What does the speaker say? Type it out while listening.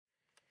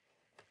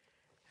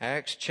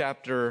Acts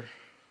chapter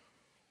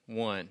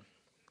 1.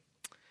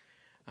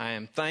 I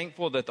am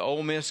thankful that the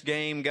Ole Miss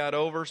game got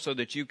over so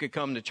that you could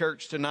come to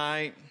church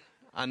tonight.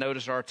 I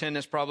noticed our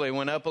attendance probably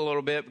went up a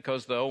little bit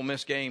because the Ole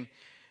Miss game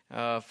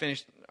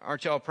finished.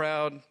 Aren't y'all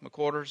proud,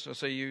 McQuarters? I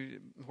see you.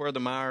 Where are the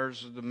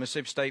Myers, the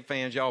Mississippi State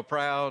fans? Y'all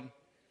proud?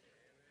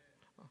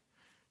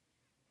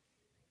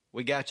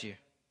 We got you.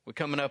 We're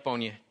coming up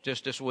on you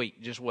just this week.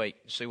 Just wait.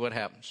 See what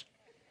happens.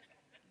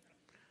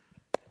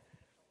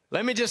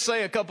 Let me just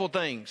say a couple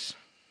things.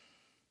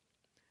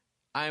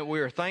 We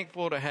are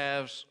thankful to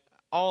have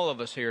all of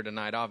us here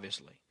tonight,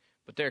 obviously.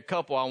 But there are a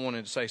couple I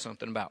wanted to say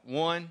something about.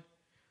 One,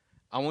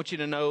 I want you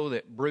to know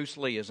that Bruce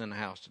Lee is in the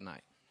house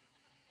tonight.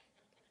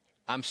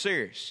 I'm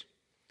serious.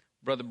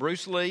 Brother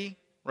Bruce Lee,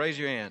 raise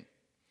your hand.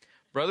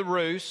 Brother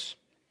Bruce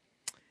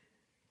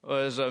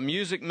was a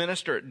music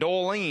minister at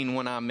Dolene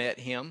when I met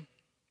him.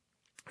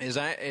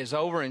 Is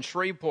over in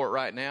Shreveport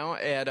right now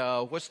at,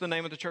 what's the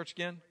name of the church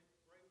again?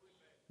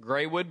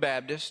 Graywood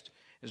Baptist.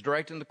 Is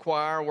directing the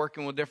choir,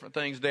 working with different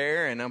things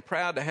there, and I'm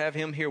proud to have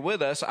him here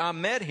with us. I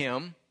met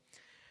him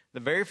the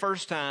very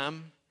first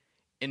time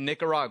in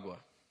Nicaragua,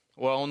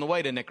 well, on the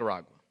way to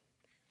Nicaragua,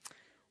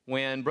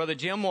 when Brother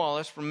Jim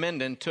Wallace from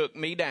Minden took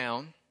me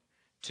down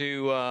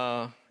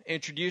to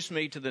introduce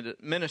me to the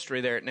ministry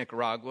there at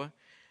Nicaragua.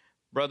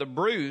 Brother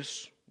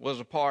Bruce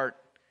was a part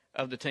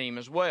of the team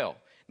as well.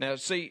 Now,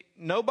 see,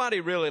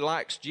 nobody really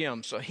likes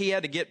Jim, so he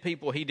had to get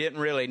people he didn't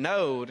really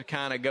know to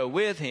kind of go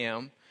with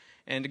him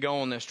and to go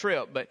on this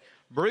trip. But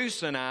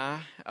Bruce and I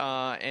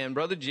and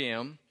Brother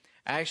Jim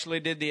actually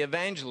did the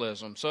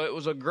evangelism. So it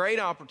was a great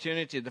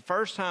opportunity. The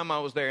first time I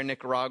was there in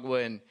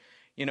Nicaragua, and,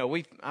 you know,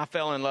 I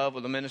fell in love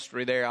with the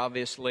ministry there,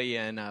 obviously,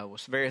 and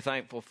was very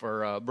thankful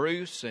for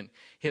Bruce, and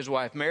his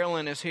wife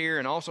Marilyn is here,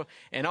 and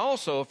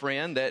also a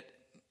friend that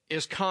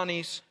is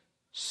Connie's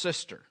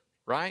sister,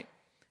 right?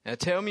 Now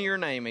tell me your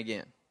name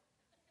again.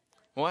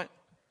 What?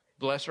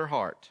 Bless her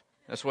heart.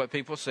 That's what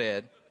people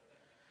said.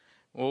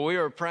 Well, we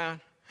are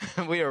proud.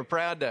 We are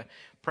proud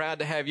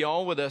to have you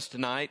all with us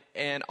tonight.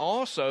 And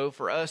also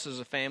for us as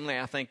a family,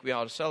 I think we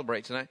ought to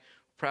celebrate tonight.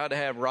 Proud to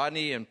have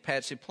Rodney and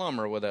Patsy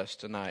Plummer with us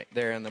tonight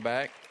there in the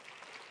back.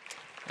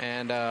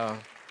 And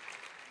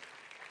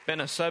been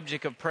a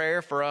subject of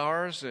prayer for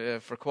ours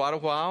for quite a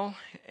while.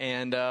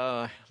 And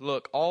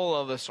look, all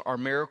of us are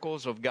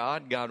miracles of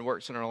God. God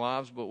works in our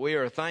lives, but we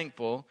are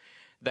thankful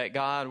that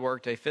God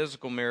worked a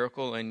physical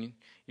miracle in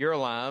your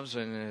lives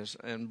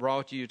and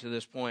brought you to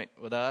this point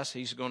with us.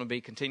 He's going to be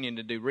continuing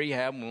to do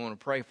rehab, and we want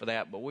to pray for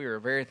that, but we are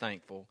very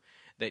thankful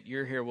that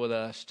you're here with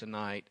us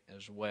tonight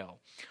as well.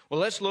 Well,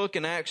 let's look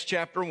in Acts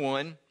chapter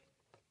 1.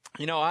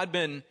 You know, I'd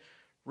been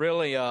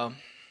really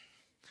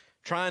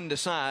trying to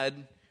decide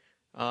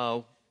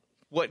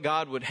what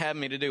God would have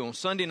me to do on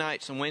Sunday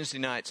nights and Wednesday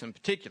nights in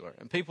particular.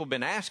 And people have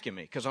been asking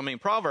me, because, I mean,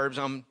 Proverbs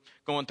I'm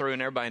going through,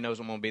 and everybody knows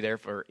I'm going to be there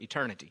for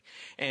eternity.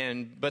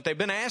 But they've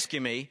been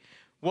asking me,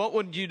 what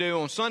would you do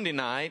on Sunday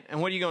night, and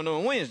what are you going to do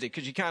on Wednesday?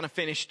 Because you kind of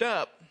finished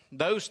up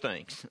those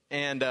things.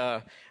 And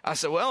I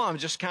said, well, I'm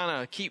just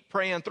kind of keep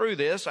praying through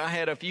this. I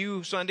had a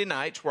few Sunday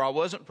nights where I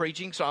wasn't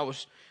preaching, so I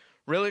was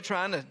really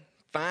trying to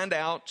find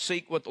out,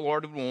 seek what the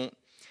Lord would want.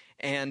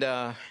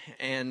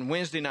 And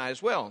Wednesday night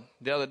as well.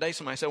 The other day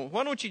somebody said, well,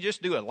 why don't you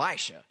just do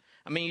Elisha?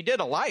 I mean, you did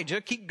Elijah,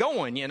 keep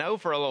going,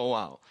 for a little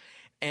while.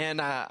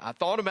 And I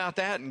thought about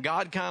that, and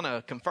God kind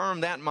of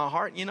confirmed that in my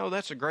heart. You know,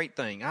 that's a great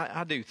thing.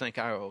 I do think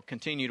I will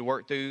continue to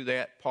work through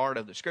that part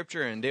of the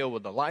Scripture and deal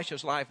with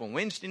Elisha's life on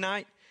Wednesday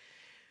night.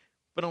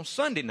 But on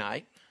Sunday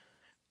night,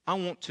 I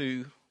want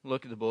to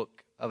look at the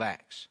book of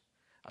Acts.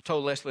 I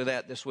told Leslie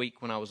that this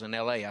week when I was in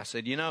L.A. I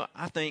said,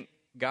 I think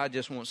God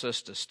just wants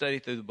us to study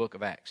through the book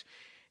of Acts.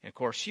 And, of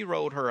course, she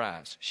rolled her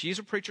eyes. She's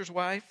a preacher's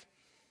wife.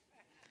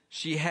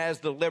 She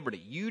has the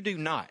liberty. You do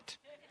not.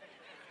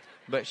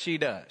 But she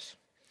does.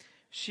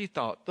 She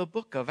thought, the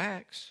book of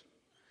Acts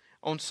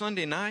on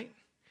Sunday night,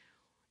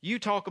 you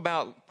talk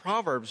about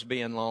Proverbs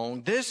being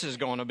long. This is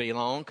going to be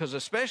long, because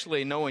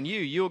especially knowing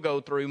you'll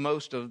go through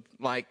most of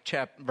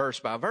verse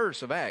by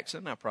verse of Acts,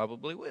 and I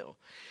probably will.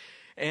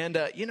 And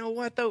you know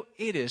what, though?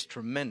 It is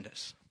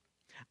tremendous.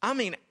 I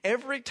mean,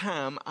 every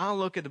time I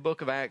look at the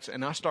book of Acts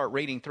and I start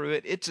reading through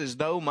it, it's as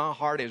though my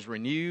heart is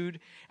renewed.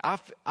 I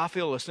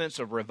feel a sense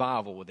of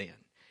revival within.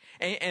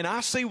 And I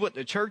see what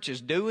the church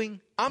is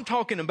doing. I'm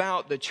talking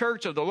about the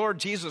church of the Lord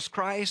Jesus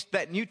Christ,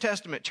 that New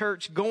Testament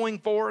church going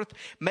forth,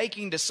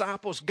 making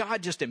disciples,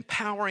 God just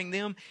empowering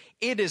them.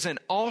 It is an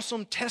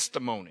awesome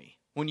testimony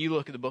when you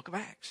look at the book of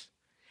Acts.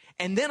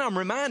 And then I'm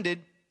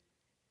reminded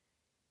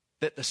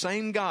that the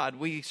same God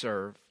we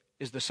serve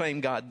is the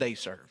same God they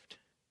served.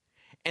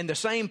 And the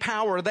same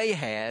power they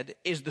had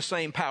is the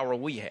same power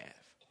we have.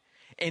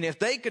 And if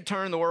they could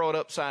turn the world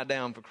upside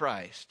down for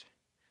Christ,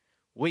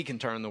 we can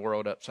turn the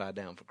world upside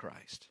down for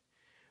Christ.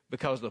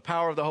 Because the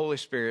power of the Holy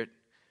Spirit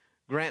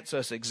grants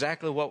us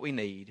exactly what we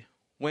need,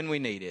 when we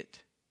need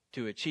it,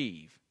 to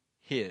achieve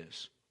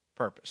His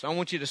purpose. I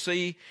want you to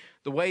see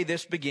the way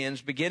this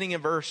begins, beginning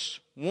in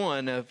verse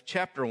 1 of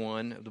chapter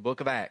 1 of the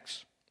book of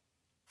Acts.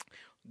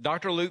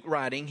 Dr. Luke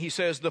writing, he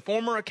says, "The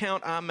former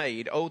account I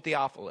made, O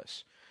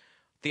Theophilus,"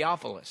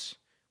 Theophilus,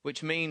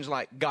 which means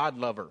like God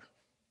lover,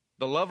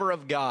 the lover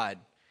of God.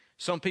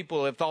 Some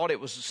people have thought it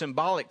was a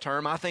symbolic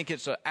term. I think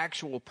it's an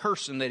actual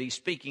person that he's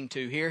speaking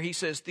to here. He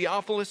says,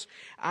 "Theophilus,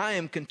 I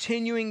am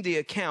continuing the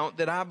account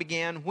that I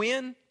began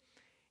when?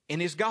 In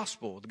his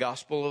gospel, the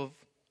gospel of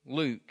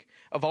Luke,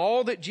 of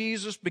all that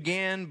Jesus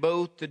began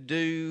both to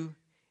do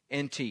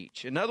and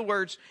teach." In other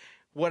words,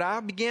 what I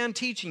began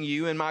teaching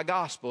you in my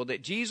gospel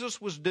that Jesus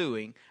was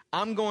doing,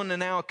 I'm going to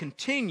now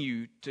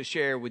continue to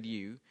share with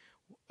you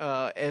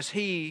as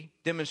he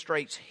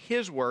demonstrates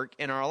his work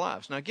in our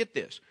lives. Now get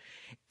this.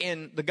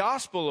 In the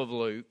Gospel of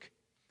Luke,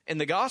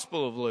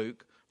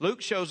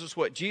 Luke shows us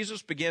what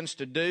Jesus begins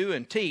to do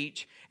and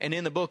teach, and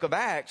in the book of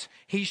Acts,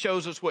 he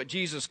shows us what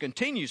Jesus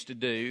continues to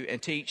do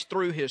and teach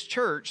through his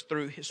church,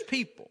 through his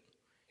people.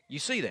 You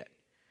see that?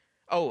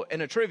 Oh,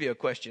 and a trivia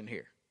question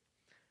here.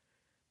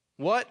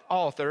 What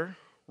author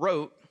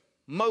wrote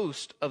the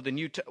most of the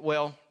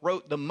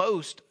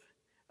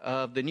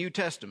New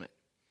Testament?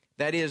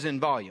 That is in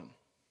volume.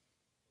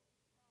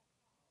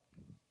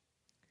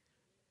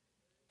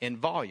 In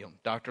volume,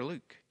 Dr.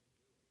 Luke.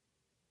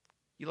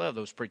 You love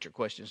those preacher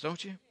questions,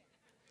 don't you?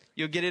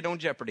 You'll get it on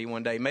Jeopardy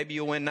one day. Maybe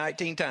you'll win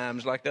 19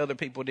 times like the other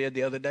people did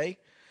the other day.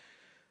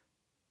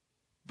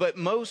 But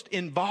most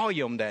in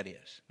volume, that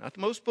is. Not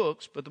the most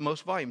books, but the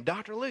most volume.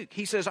 Dr. Luke,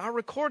 he says, I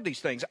record these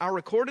things. I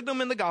recorded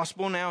them in the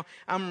gospel. Now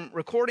I'm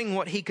recording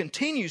what he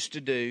continues to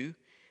do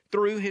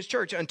through his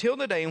church until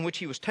the day in which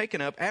he was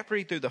taken up after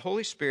he, through the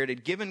Holy Spirit,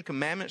 had given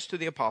commandments to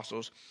the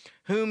apostles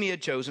whom he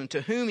had chosen,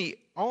 to whom he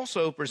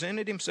also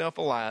presented himself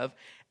alive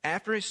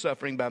after his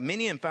suffering by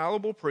many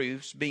infallible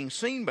proofs, being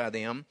seen by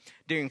them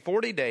during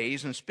 40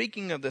 days and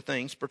speaking of the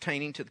things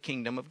pertaining to the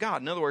kingdom of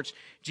God. In other words,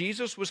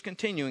 Jesus was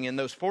continuing in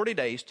those 40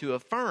 days to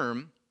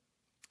affirm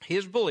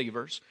his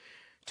believers,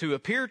 to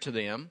appear to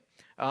them,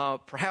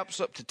 perhaps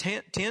up to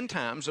 10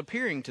 times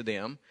appearing to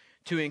them,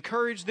 to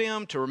encourage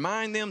them, to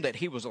remind them that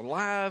he was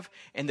alive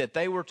and that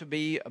they were to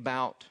be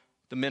about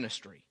the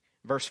ministry.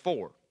 Verse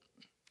 4,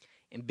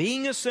 "And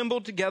being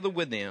assembled together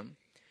with them,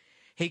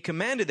 he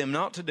commanded them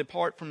not to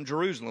depart from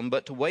Jerusalem,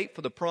 but to wait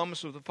for the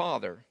promise of the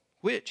Father,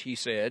 which, he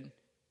said,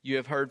 you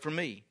have heard from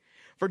me.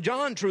 For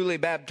John truly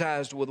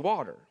baptized with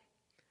water,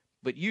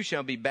 but you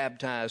shall be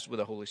baptized with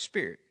the Holy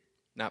Spirit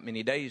not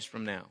many days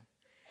from now."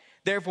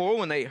 Therefore,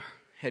 when they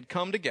had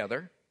come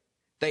together,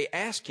 they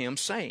asked him,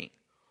 saying,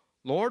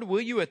 "Lord, will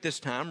you at this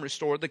time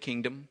restore the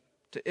kingdom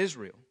to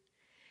Israel?"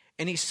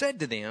 And he said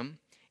to them,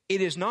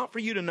 "It is not for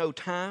you to know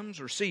times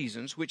or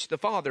seasons which the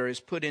Father has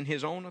put in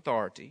his own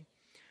authority,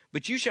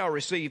 but you shall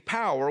receive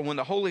power when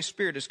the Holy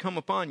Spirit has come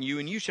upon you,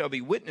 and you shall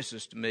be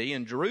witnesses to me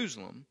in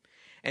Jerusalem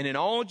and in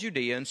all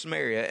Judea and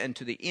Samaria and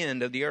to the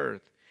end of the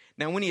earth."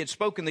 Now when he had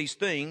spoken these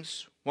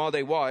things, while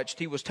they watched,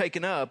 he was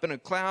taken up, and a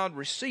cloud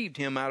received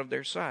him out of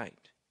their sight.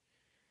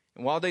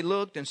 And while they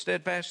looked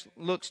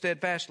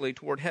steadfastly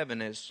toward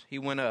heaven as he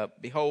went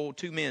up, behold,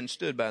 2 men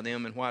stood by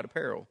them in white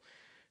apparel,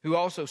 who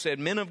also said,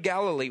 "Men of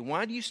Galilee,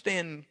 why do you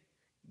stand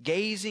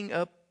gazing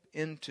up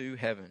into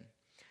heaven?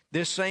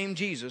 This same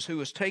Jesus who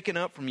was taken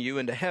up from you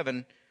into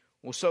heaven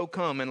will so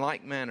come in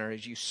like manner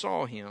as you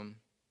saw him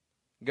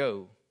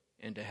go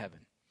into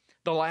heaven."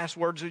 The last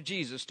words of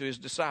Jesus to his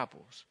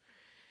disciples.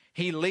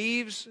 He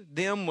leaves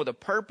them with a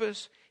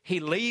purpose. He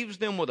leaves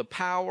them with a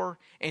power,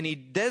 and he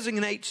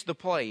designates the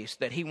place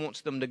that he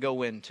wants them to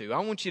go into. I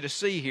want you to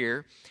see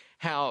here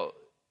how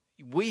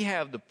we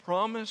have the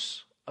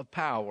promise of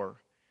power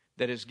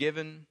that is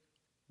given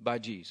by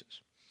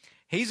Jesus.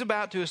 He's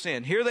about to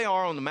ascend. Here they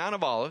are on the Mount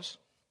of Olives.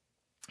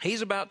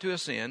 He's about to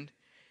ascend.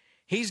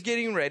 He's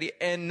getting ready.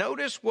 And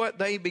notice what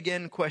they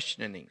begin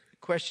questioning.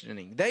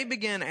 They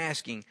began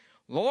asking,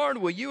 "Lord,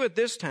 will you at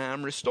this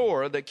time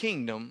restore the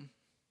kingdom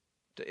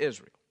to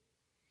Israel?"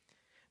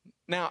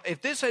 Now,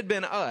 if this had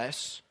been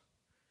us,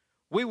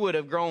 we would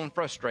have grown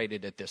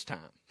frustrated at this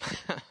time.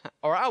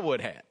 Or I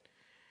would have.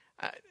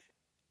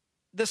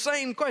 The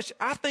same question.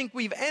 I think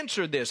we've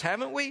answered this,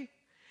 haven't we?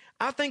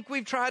 I think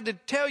we've tried to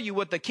tell you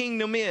what the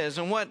kingdom is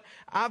and what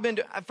I've been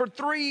doing. For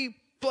 3+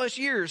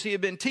 years, he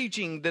had been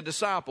teaching the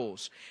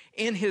disciples.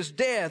 In his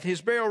death,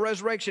 his burial,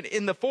 resurrection,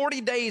 in the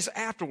 40 days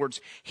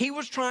afterwards, he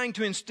was trying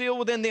to instill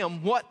within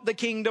them what the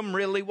kingdom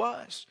really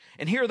was.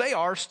 And here they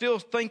are still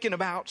thinking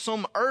about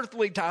some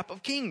earthly type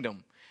of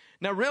kingdom.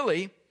 Now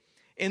really,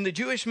 in the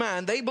Jewish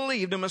mind, they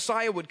believed a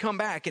Messiah would come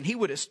back and he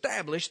would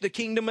establish the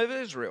kingdom of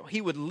Israel.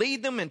 He would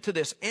lead them into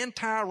this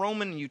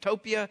anti-Roman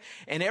utopia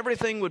and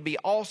everything would be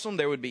awesome.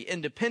 There would be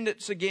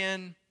independence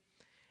again.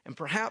 And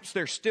perhaps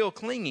they're still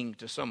clinging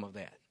to some of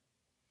that.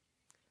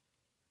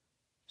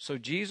 So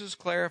Jesus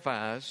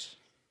clarifies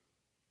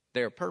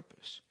their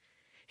purpose.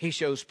 He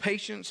shows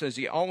patience as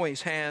he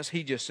always has.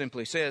 He just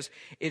simply says,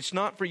 it's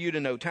not for you to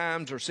know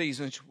times or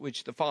seasons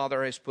which the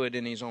Father has put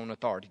in his own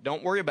authority.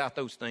 Don't worry about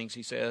those things,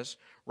 he says,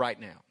 right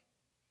now.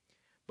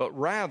 But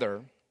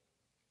rather,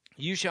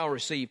 you shall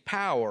receive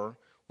power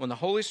when the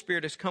Holy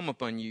Spirit has come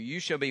upon you. You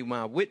shall be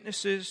my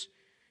witnesses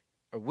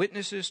are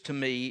witnesses to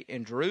me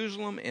in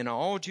Jerusalem, in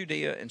all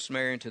Judea and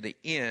Samaria, and to the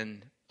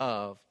end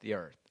of the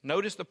earth.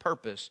 Notice the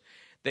purpose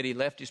that he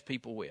left his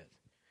people with.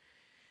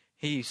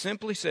 He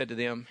simply said to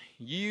them,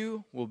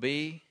 you will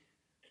be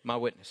my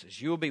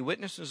witnesses. You will be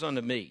witnesses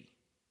unto me.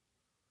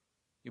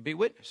 You'll be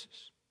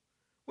witnesses.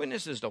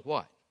 Witnesses to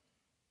what?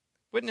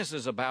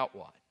 Witnesses about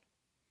what?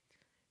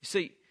 You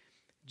see,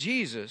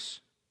 Jesus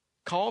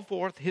called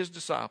forth his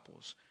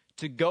disciples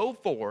to go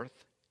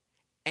forth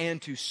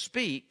and to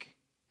speak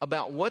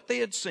about what they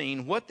had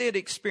seen, what they had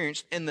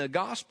experienced, and the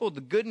gospel,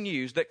 the good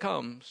news that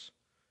comes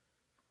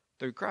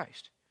through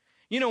Christ.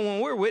 You know, when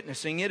we're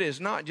witnessing, it is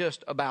not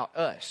just about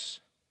us.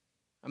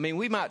 I mean,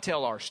 we might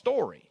tell our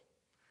story.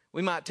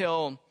 We might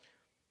tell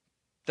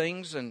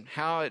things and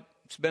how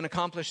it's been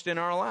accomplished in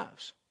our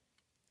lives.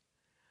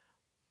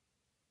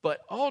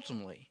 But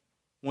ultimately,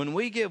 when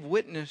we give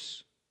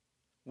witness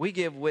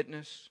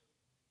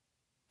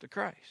to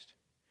Christ.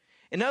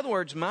 In other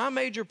words, my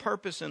major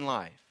purpose in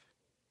life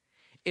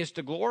is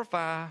to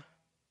glorify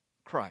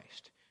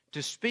Christ,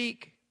 to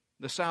speak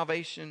the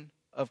salvation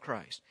of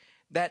Christ.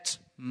 That's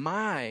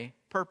my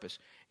purpose.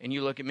 And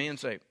you look at me and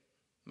say,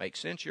 makes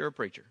sense, you're a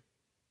preacher.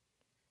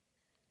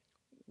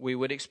 We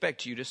would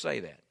expect you to say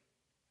that.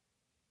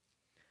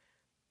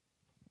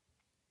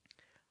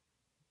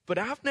 But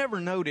I've never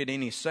noted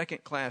any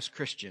second-class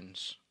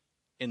Christians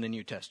in the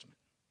New Testament.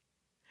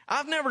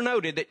 I've never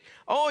noted that,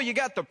 you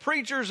got the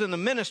preachers and the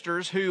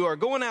ministers who are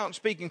going out and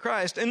speaking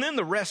Christ, and then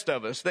the rest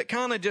of us that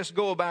kind of just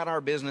go about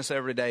our business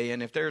every day,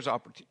 and if there's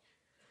opportunity.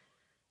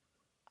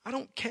 I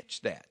don't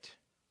catch that.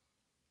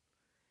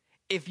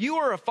 If you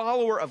are a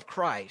follower of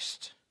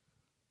Christ,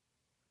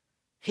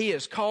 he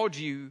has called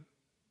you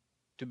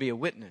to be a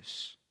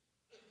witness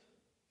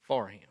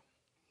for him.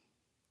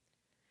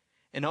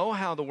 And oh,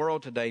 how the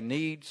world today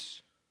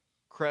needs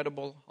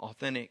credible,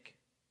 authentic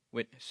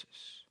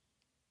witnesses.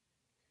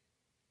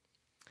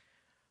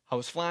 I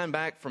was flying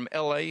back from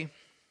L.A.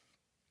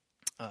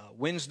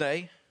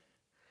 Wednesday,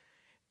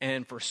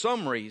 and for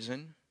some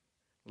reason,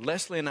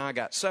 Leslie and I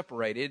got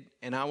separated,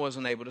 and I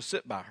wasn't able to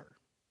sit by her.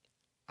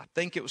 I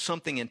think it was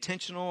something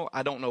intentional.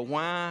 I don't know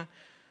why.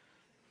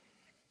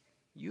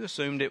 You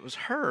assumed it was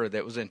her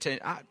that was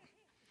intentional.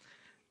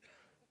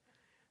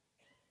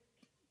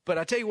 But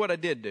I tell you what I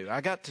did do.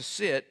 I got to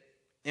sit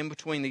in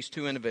between these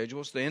two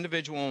individuals. The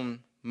individual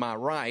on my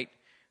right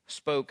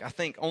spoke, I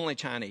think, only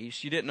Chinese.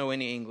 She didn't know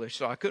any English,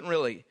 so I couldn't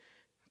really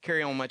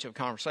carry on much of a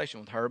conversation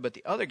with her. But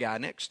the other guy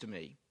next to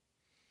me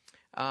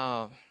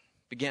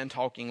began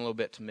talking a little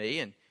bit to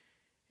me,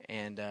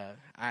 and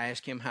I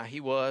asked him how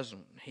he was,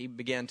 and he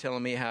began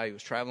telling me how he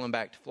was traveling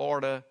back to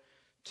Florida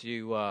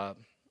to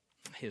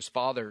his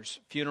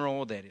father's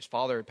funeral, that his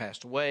father had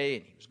passed away,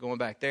 and he was going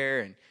back there,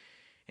 and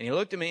he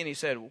looked at me and he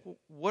said,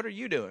 what are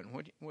you doing?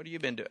 What have you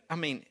been doing? I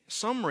mean,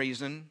 some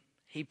reason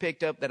he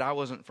picked up that I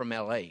wasn't from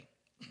L.A.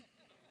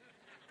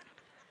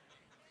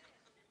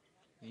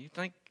 You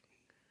think?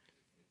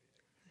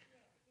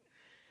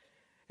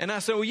 And I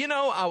said,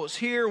 well, I was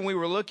here and we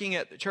were looking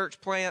at the church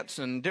plants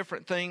and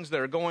different things that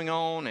are going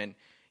on. And,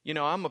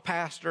 I'm a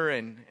pastor.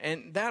 And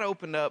that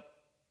opened up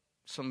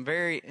some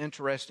very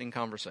interesting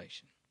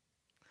conversation.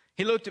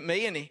 He looked at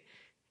me and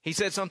he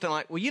said something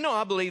like, well,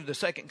 I believe the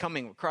second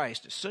coming of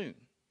Christ is soon.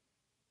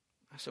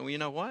 I said, well, you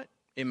know what?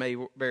 It may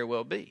very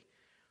well be.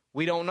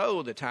 We don't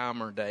know the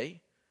time or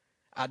day.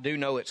 I do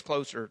know it's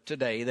closer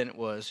today than it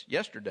was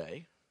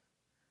yesterday.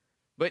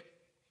 But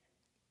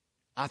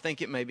I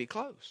think it may be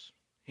close.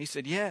 He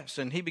said, yes.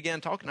 And he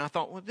began talking. I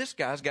thought, well, this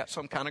guy's got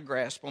some kind of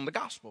grasp on the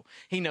gospel.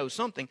 He knows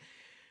something.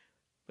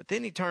 But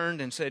then he turned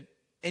and said,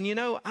 and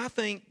I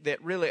think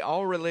that really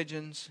all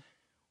religions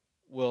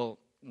will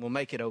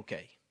make it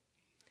okay.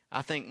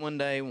 I think one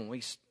day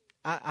when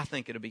I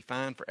think it'll be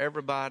fine for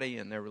everybody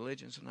and their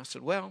religions. And I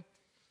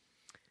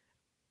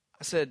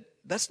said,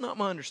 that's not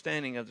my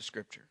understanding of the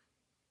scripture.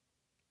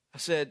 I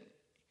said,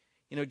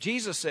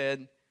 Jesus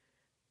said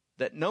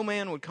that no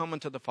man would come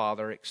unto the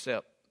Father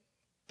except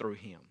through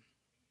him.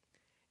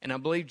 And I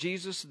believe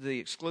Jesus is the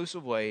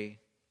exclusive way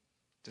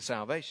to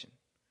salvation.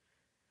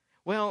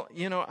 Well,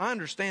 I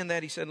understand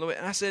that. He said,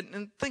 and I said,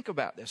 and think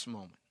about this a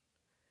moment.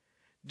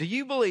 Do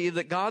you believe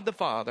that God the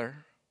Father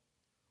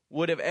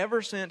would have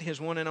ever sent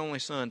his one and only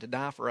Son to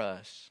die for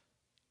us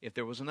if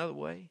there was another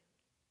way?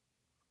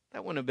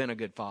 That wouldn't have been a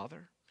good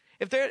father.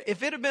 If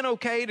it had been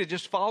okay to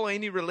just follow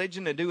any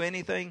religion to do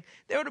anything,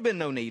 there would have been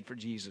no need for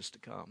Jesus to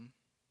come.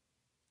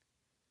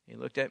 He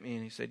looked at me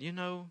and he said,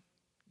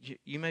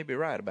 you may be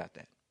right about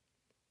that.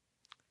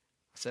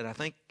 I said, I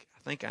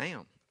think I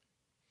am.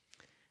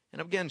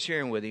 And I began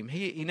sharing with him.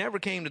 He never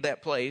came to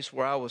that place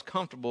where I was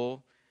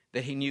comfortable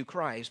that he knew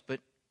Christ,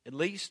 but at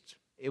least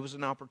it was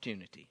an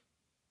opportunity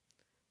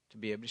to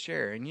be able to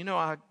share. And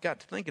I got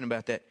to thinking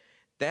about that.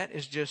 That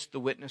is just the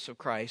witness of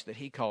Christ that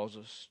he calls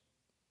us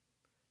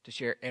to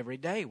share every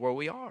day where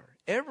we are.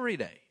 Every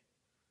day.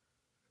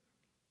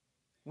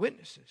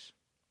 Witnesses.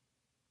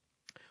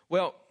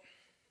 Well,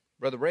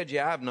 Brother Reggie,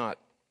 I've not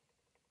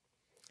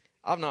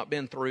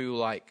been through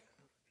like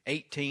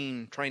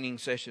 18 training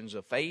sessions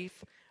of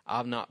faith.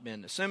 I've not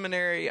been to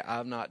seminary.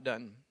 I've not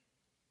done.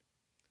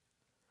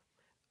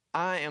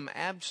 I am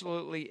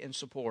absolutely in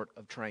support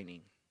of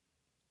training.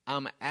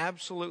 I'm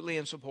absolutely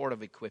in support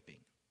of equipping.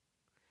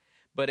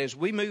 But as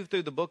we move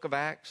through the book of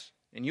Acts,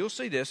 and you'll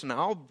see this, and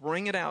I'll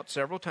bring it out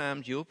several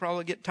times. You'll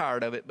probably get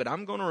tired of it, but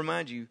I'm going to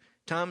remind you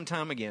time and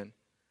time again,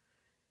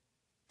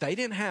 they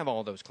didn't have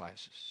all those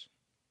classes.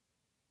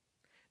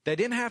 They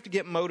didn't have to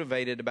get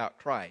motivated about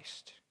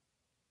Christ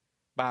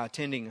by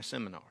attending a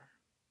seminar.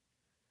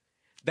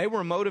 They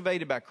were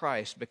motivated by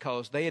Christ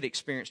because they had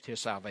experienced His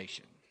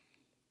salvation.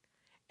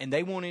 And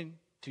they wanted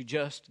to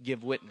just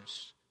give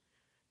witness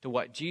to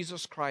what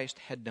Jesus Christ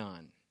had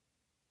done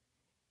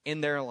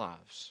in their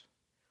lives,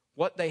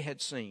 what they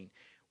had seen.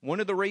 One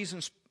of the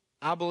reasons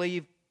I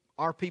believe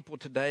our people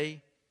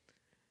today,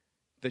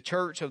 the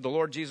church of the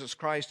Lord Jesus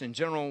Christ in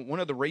general,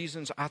 one of the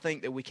reasons I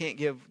think that we can't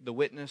give the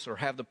witness or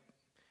have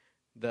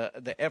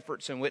the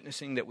efforts in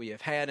witnessing that we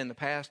have had in the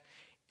past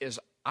is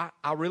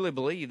I really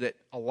believe that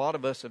a lot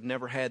of us have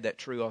never had that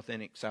true,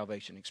 authentic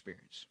salvation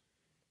experience.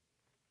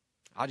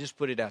 I'll just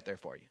put it out there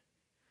for you.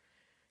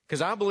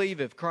 Because I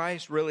believe if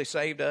Christ really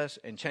saved us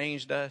and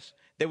changed us,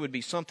 there would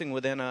be something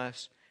within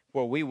us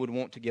where we would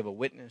want to give a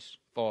witness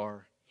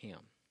for Him.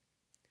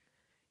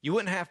 You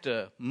wouldn't have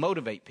to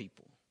motivate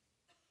people.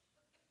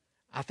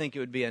 I think it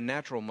would be a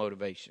natural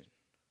motivation.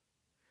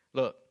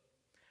 Look,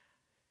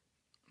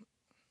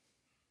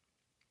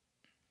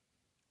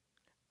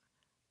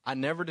 I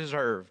never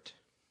deserved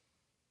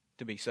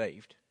to be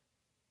saved.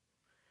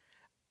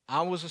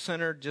 I was a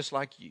sinner just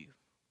like you.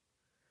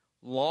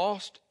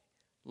 Lost.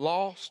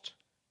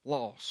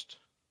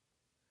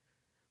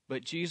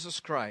 But Jesus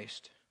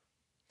Christ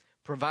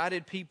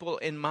provided people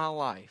in my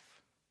life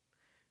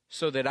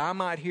so that I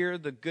might hear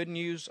the good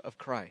news of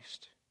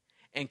Christ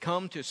and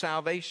come to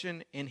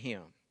salvation in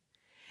Him.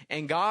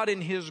 And God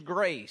in His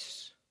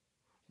grace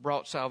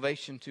brought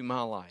salvation to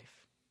my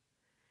life.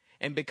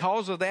 And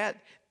because of that,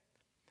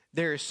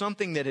 there is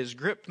something that has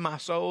gripped my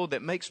soul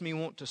that makes me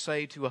want to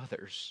say to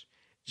others,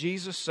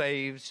 Jesus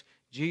saves,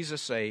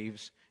 Jesus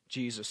saves,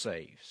 Jesus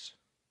saves.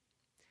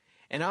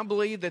 And I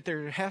believe that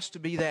there has to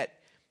be that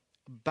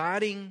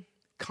abiding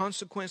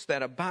consequence,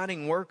 that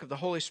abiding work of the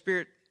Holy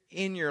Spirit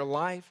in your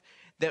life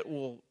that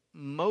will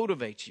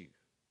motivate you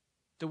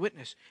to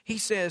witness. He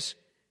says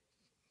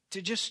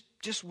to just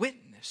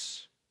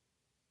witness.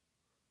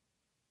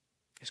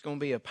 It's going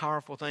to be a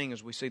powerful thing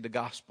as we see the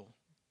gospel.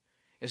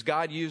 As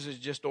God uses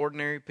just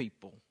ordinary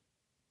people.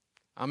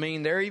 I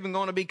mean, they're even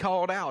going to be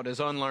called out as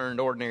unlearned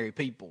ordinary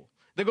people.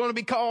 They're going to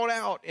be called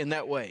out in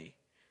that way.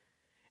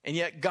 And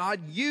yet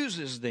God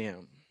uses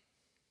them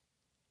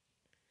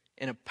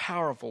in a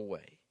powerful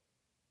way.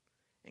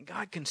 And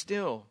God can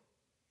still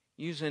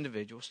use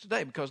individuals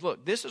today. Because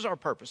look, this is our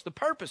purpose. The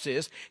purpose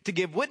is to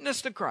give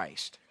witness to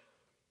Christ.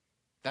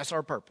 That's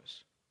our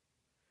purpose.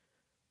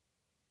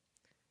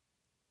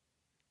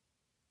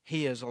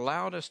 He has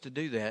allowed us to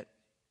do that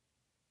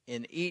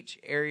in each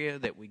area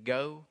that we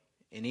go,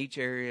 in each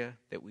area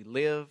that we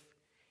live,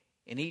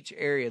 in each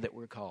area that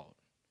we're called.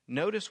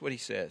 Notice what He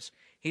says.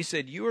 He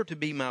said, you are to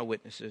be my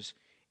witnesses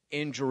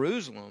in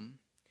Jerusalem,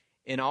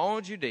 in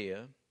all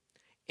Judea,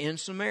 in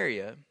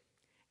Samaria,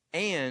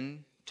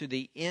 and to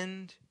the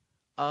end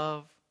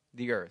of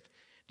the earth.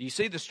 Do you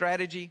see the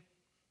strategy?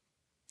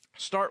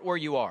 Start where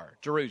you are,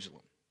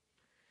 Jerusalem.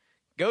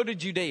 Go to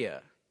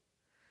Judea.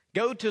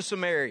 Go to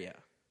Samaria.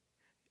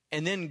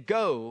 And then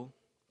go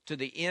to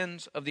the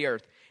ends of the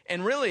earth.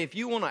 And really, if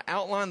you want to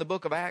outline the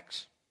book of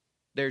Acts,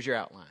 there's your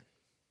outline.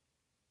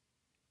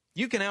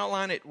 You can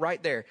outline it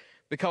right there.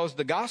 Because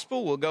the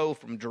gospel will go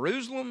from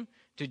Jerusalem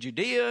to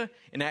Judea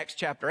in Acts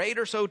chapter 8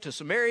 or so, to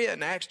Samaria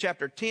in Acts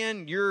chapter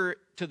 10. You're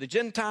to the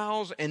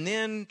Gentiles, and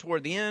then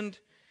toward the end,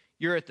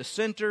 you're at the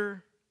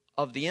center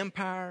of the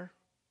empire,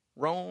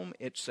 Rome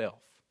itself.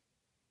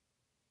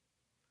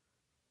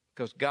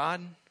 Because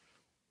God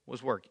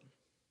was working.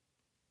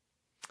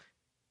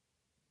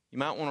 You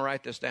might want to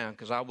write this down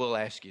because I will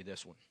ask you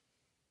this one.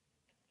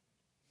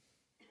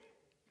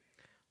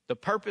 The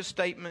purpose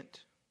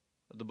statement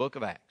of the book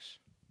of Acts.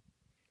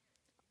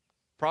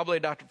 Probably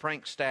Dr.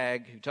 Frank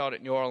Stagg, who taught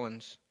at New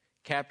Orleans,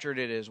 captured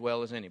it as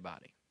well as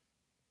anybody.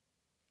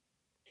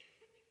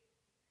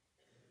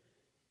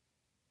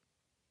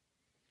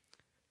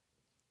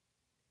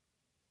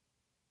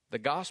 The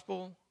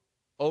gospel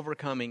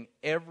overcoming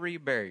every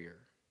barrier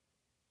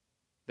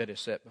that is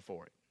set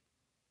before it.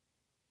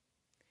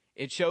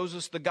 It shows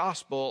us the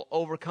gospel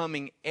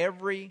overcoming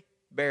every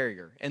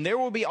barrier. And there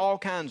will be all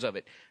kinds of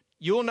it.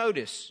 You'll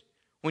notice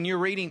when you're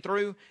reading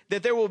through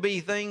that there will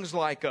be things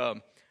like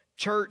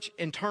church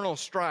internal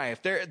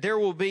strife. There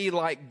will be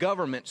like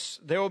governments.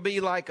 There will be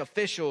like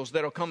officials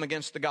that will come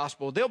against the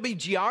gospel. There'll be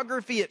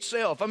geography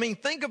itself. I mean,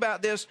 think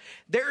about this.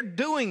 They're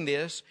doing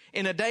this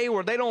in a day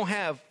where they don't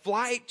have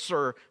flights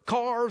or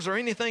cars or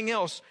anything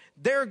else.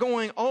 They're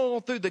going all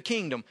through the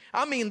kingdom.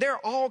 I mean, there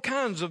are all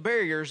kinds of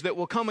barriers that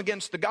will come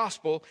against the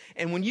gospel.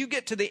 And when you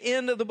get to the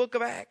end of the book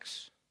of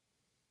Acts,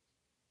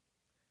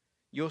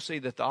 you'll see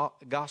that the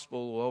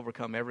gospel will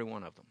overcome every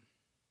one of them.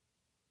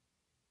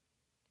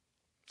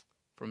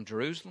 from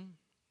Jerusalem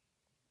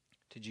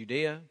to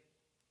Judea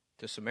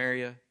to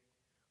Samaria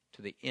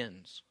to the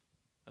ends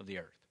of the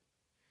earth.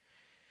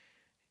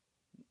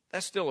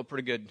 That's still a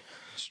pretty good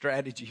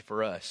strategy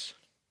for us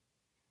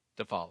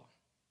to follow.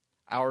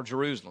 Our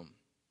Jerusalem,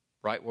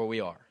 right where we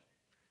are.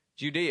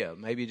 Judea,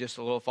 maybe just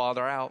a little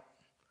farther out.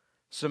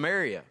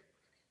 Samaria,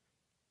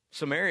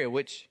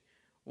 which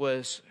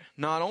was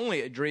not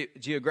only a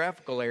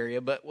geographical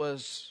area, but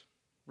was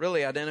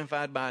really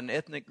identified by an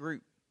ethnic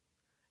group.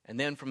 And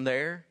then from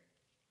there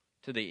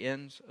to the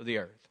ends of the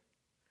earth.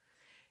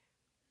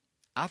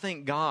 I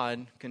think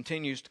God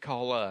continues to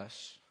call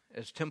us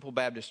as Temple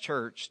Baptist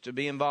Church to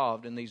be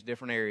involved in these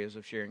different areas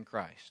of sharing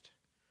Christ.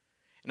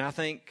 And I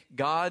think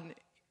God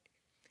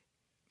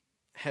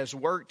has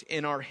worked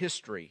in our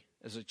history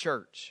as a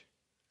church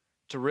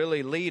to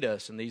really lead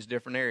us in these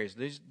different areas.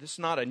 This is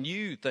not a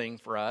new thing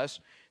for us.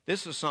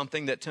 This is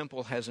something that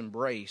Temple has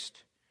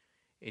embraced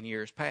in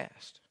years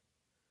past.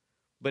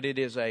 But it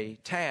is a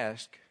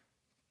task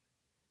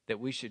that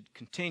we should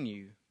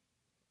continue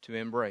to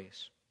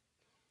embrace.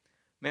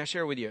 May I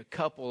share with you a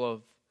couple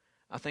of,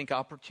 I think,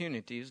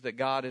 opportunities that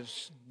God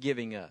is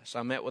giving us.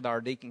 I met with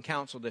our deacon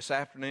council this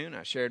afternoon.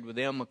 I shared with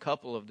them a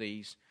couple of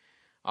these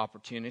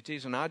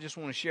opportunities, and I just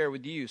want to share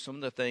with you some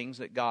of the things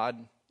that God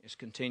is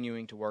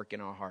continuing to work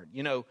in our heart.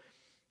 You know,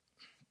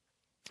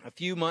 a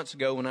few months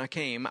ago when I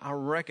came, I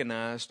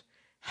recognized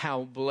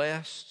how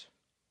blessed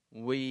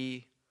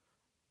we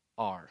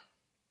are.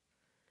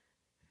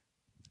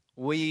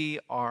 We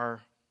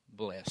are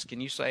blessed. Can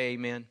you say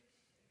amen?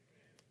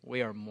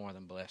 We are more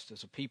than blessed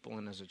as a people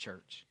and as a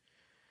church.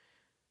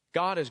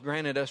 God has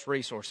granted us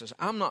resources.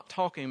 I'm not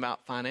talking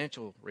about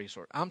financial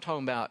resources. I'm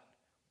talking about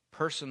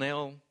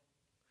personnel.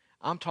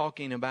 I'm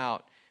talking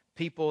about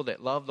people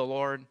that love the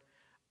Lord.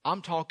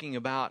 I'm talking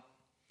about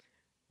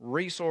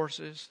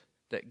resources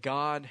that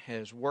God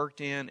has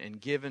worked in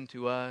and given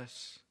to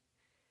us.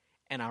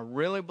 And I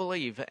really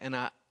believe, and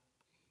I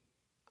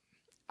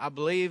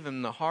believe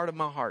in the heart of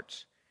my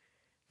hearts,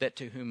 that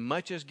to whom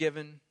much is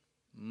given,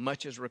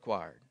 much is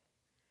required.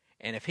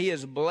 And if He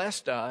has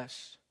blessed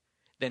us,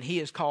 then He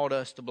has called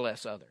us to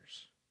bless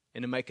others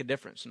and to make a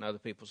difference in other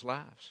people's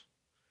lives.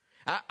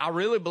 I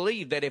really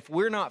believe that if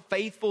we're not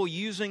faithful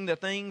using the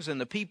things and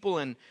the people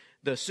and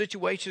the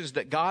situations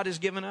that God has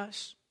given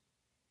us,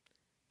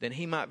 then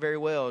He might very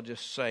well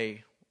just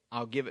say,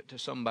 I'll give it to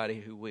somebody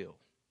who will.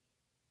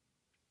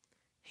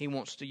 He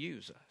wants to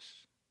use us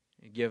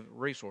and give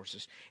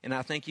resources. And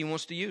I think He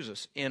wants to use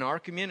us in our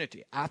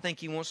community. I think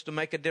He wants to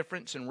make a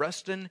difference in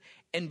Ruston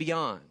and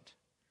beyond.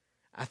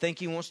 I think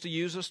He wants to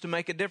use us to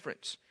make a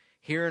difference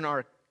here in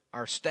our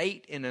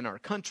state and in our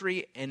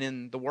country and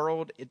in the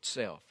world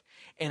itself.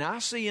 And I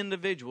see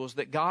individuals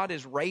that God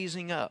is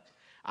raising up.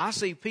 I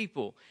see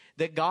people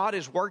that God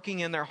is working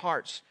in their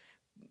hearts.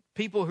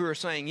 People who are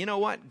saying, you know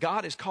what?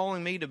 God is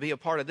calling me to be a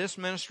part of this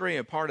ministry,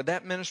 a part of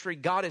that ministry.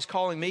 God is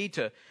calling me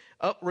to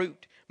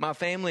uproot my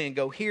family and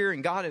go here.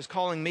 And God is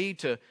calling me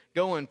to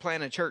go and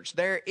plant a church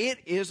there. It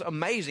is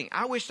amazing.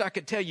 I wish I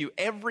could tell you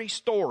every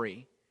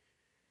story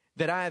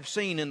that I have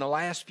seen in the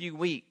last few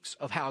weeks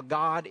of how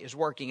God is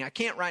working. I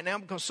can't right now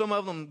because some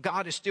of them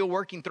God is still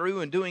working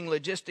through and doing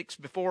logistics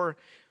before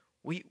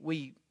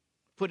we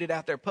put it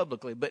out there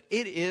publicly. But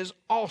it is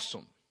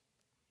awesome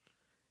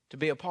to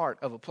be a part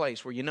of a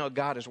place where you know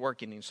God is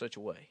working in such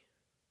a way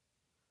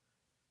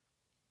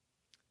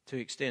to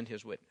extend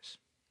His witness.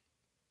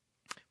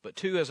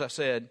 But as I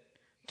said,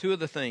 two of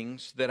the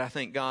things that I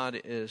think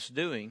God is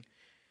doing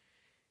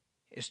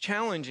is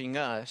challenging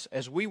us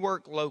as we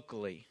work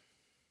locally,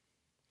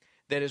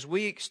 that as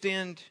we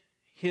extend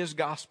His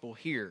gospel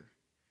here,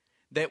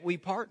 that we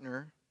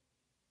partner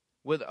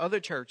with other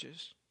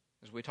churches,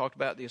 as we talked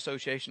about the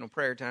associational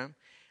prayer time,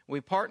 we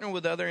partner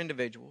with other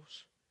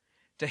individuals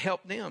to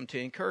help them, to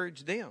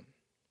encourage them.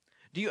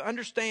 Do you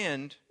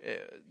understand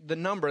the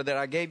number that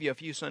I gave you a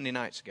few Sunday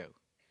nights ago?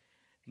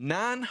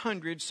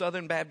 900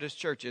 Southern Baptist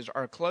churches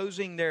are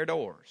closing their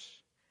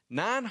doors.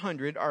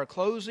 900 are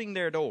closing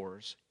their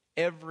doors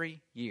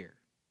every year.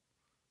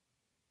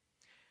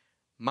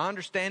 My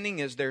understanding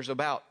is there's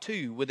about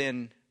 2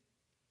 within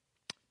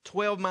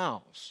 12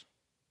 miles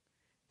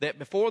that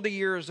before the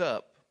year is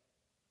up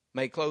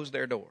may close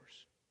their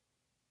doors.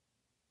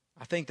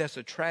 I think that's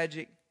a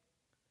tragic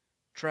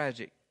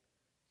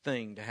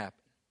thing to happen.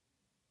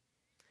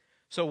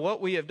 So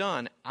what we have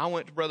done, I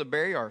went to Brother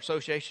Barry, our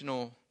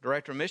associational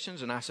director of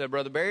missions, and I said,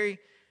 Brother Barry,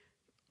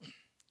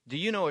 do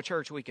you know a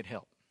church we could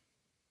help?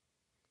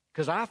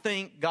 Because I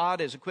think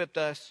God has equipped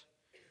us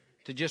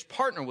to just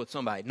partner with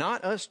somebody,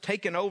 not us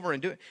taking over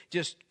and doing,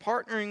 just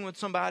partnering with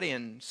somebody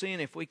and seeing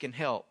if we can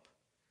help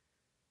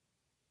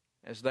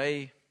as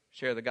they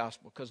share the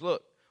gospel. Because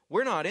look,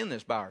 we're not in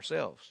this by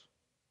ourselves.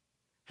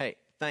 Hey,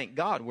 thank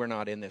God we're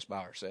not in this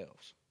by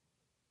ourselves.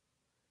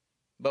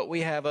 But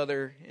we have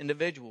other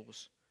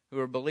individuals who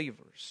are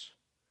believers,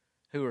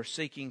 who are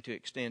seeking to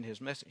extend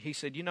His message. He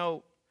said, you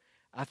know,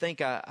 I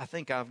think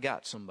I've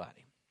got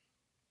somebody.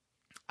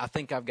 I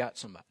think I've got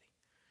somebody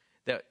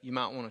that you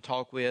might want to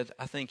talk with.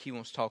 I think he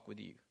wants to talk with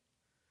you.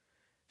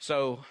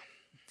 So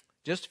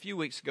Just a few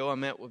weeks ago, I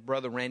met with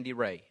Brother Randy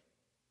Ray,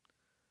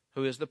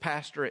 who is the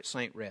pastor at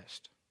St.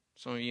 Rest.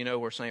 Some of you know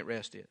where St.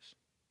 Rest is.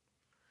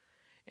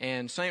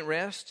 And St.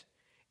 Rest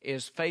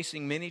is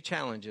facing many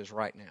challenges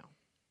right now.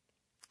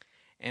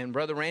 And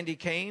Brother Randy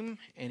came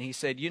and he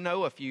said,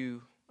 a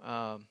few,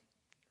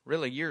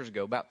 really years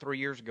ago, about 3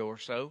 years ago or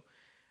so,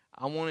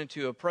 I wanted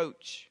to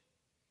approach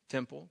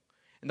Temple.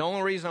 And the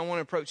only reason I wanted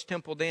to approach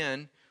Temple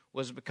then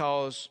was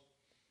because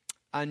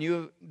I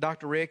knew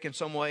Dr. Rick in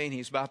some way, and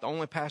he's about the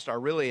only pastor I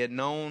really had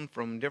known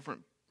from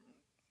different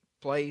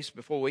place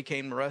before we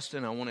came to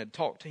Ruston. I wanted to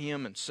talk to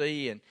him and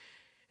see,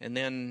 and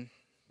then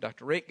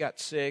Dr. Rick got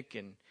sick,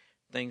 and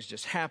things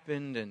just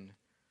happened, and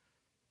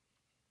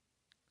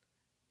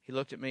he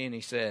looked at me and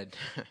he said,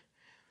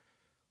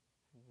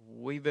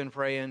 we've been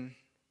praying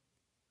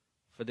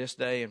for this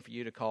day and for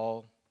you to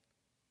call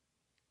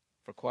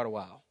for quite a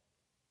while.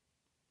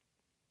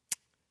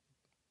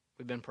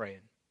 We've been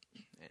praying.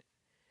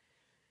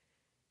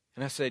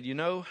 And I said,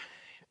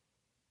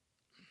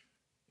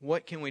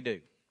 what can we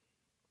do?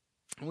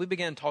 And we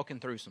began talking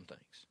through some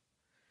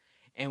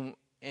things.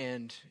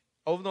 And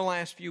over the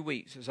last few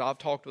weeks, as I've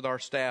talked with our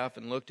staff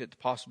and looked at the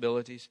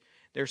possibilities,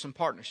 there's some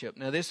partnership.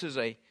 Now, this is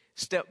a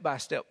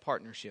step-by-step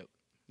partnership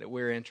that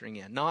we're entering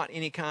in. Not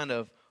any kind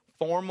of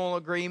formal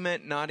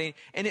agreement, and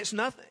it's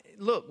nothing.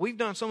 Look, we've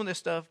done some of this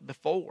stuff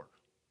before.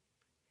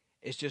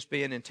 It's just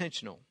being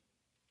intentional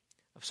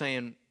of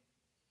saying,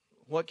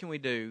 what can we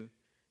do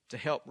to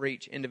help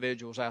reach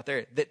individuals out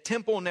there that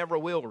Temple never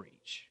will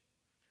reach?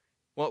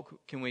 What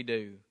can we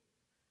do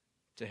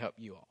to help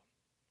you all?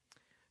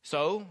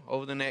 So,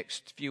 over the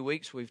next few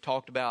weeks, we've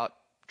talked about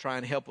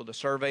trying to help with a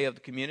survey of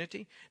the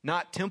community.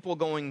 Not Temple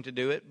going to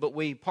do it, but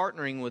we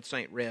partnering with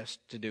St. Rest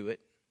to do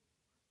it.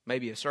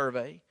 Maybe a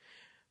survey.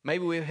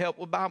 Maybe we've helped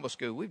with Bible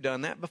school. We've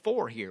done that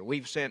before here.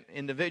 We've sent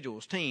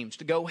individuals, teams,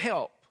 to go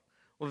help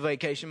with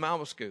Vacation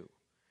Bible School.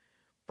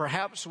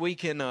 Perhaps we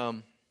can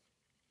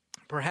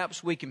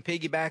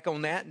piggyback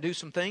on that and do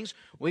some things.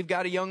 We've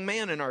got a young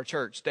man in our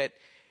church that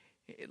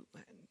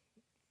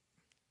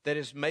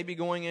is maybe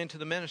going into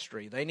the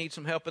ministry. They need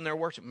some help in their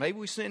worship. Maybe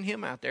we send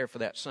him out there for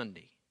that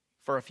Sunday,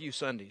 for a few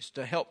Sundays,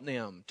 to help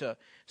them, to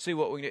see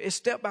what we can do. It's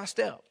step by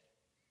step.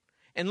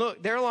 And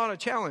look, there are a lot of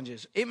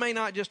challenges. It may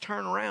not just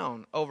turn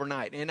around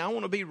overnight, and I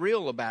want to be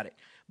real about it.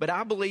 But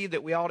I believe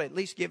that we ought to at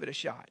least give it a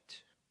shot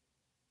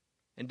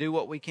and do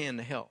what we can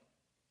to help.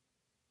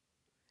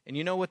 And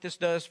you know what this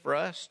does for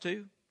us,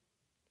 too?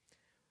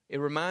 It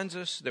reminds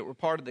us that we're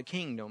part of the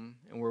kingdom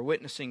and we're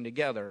witnessing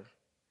together.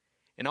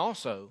 And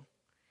also,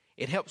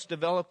 it helps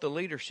develop the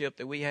leadership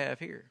that we have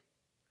here.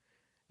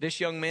 This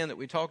young man that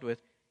we talked with,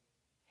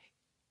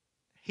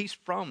 he's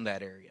from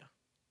that area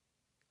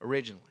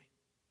originally.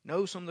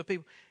 Knows some of the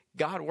people.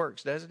 God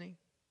works, doesn't he?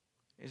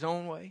 His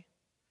own way.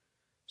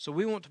 So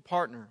we want to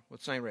partner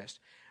with St. Rest.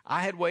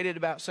 I had waited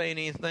about saying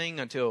anything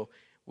until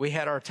we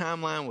had our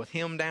timeline with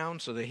him down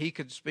so that he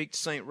could speak to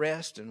St.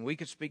 Rest and we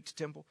could speak to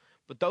Temple.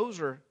 But those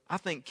are, I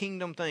think,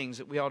 kingdom things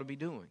that we ought to be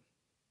doing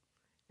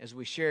as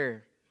we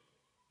share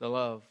the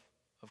love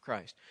of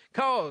Christ.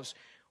 Because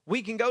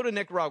we can go to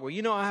Nicaragua.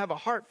 I have a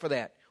heart for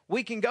that.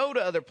 We can go to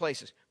other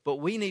places, but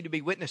we need to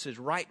be witnesses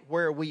right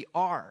where we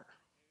are.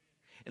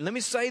 And let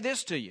me say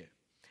this to you.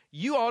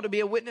 You ought to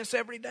be a witness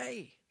every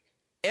day.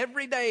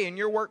 Every day in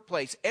your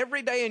workplace,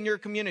 every day in your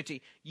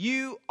community,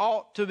 you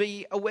ought to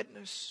be a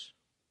witness.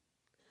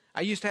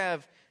 I used to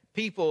have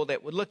people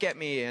that would look at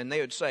me and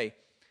they would say,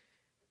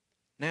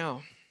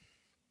 now,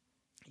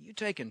 are you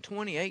taking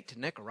 28 to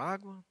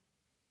Nicaragua?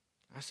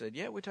 I said,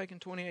 yeah, we're taking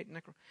 28 to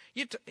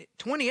Nicaragua.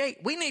 28?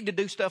 We need to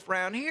do stuff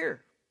around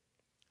here.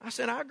 I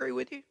said, I agree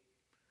with you.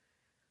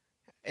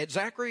 At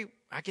Zachary,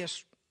 I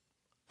guess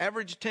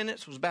average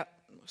attendance was about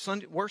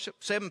Sunday worship,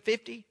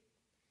 750.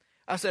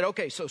 I said,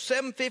 okay, so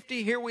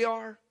 750, here we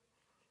are.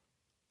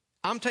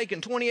 I'm taking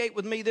 28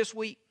 with me this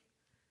week.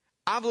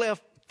 I've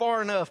left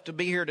far enough to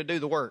be here to do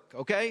the work,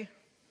 okay?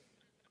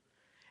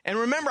 And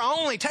remember, I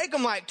only take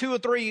them like 2 or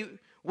 3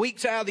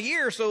 weeks out of the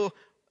year. So,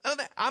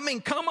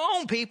 come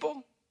on,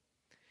 people.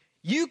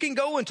 You can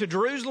go into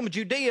Jerusalem,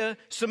 Judea,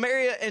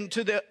 Samaria, and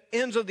to the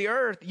ends of the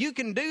earth. You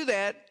can do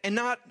that and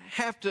not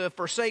have to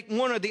forsake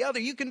one or the other.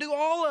 You can do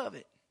all of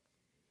it.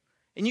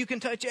 And you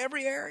can touch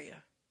every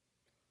area.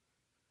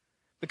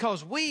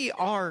 Because we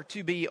are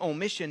to be on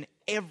mission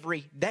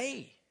every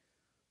day.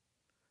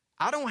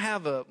 I don't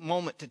have a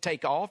moment to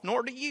take off,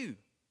 nor do you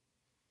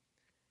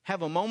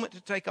have a moment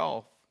to take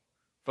off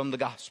from the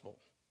gospel.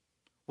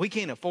 We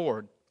can't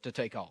afford to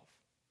take off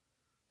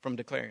from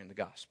declaring the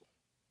gospel.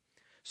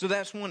 So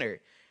that's one area.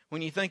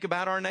 When you think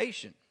about our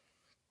nation,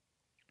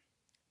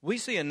 we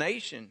see a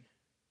nation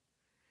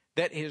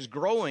that is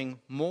growing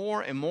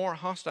more and more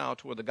hostile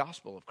toward the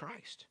gospel of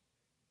Christ.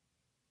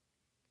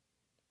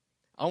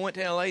 I went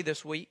to L.A.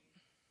 this week.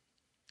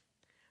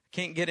 I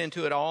can't get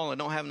into it all. I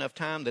don't have enough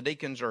time. The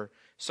deacons are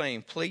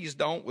saying, please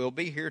don't. We'll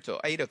be here till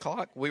 8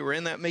 o'clock. We were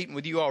in that meeting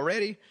with you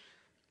already.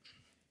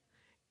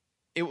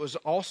 It was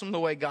awesome the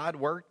way God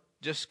worked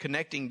just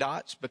connecting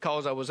dots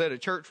because I was at a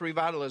church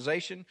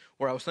revitalization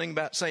where I was thinking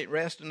about St.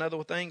 Rest and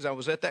other things. I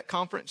was at that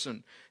conference,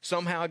 and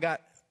somehow I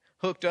got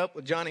hooked up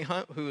with Johnny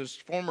Hunt, who was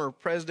former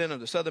president of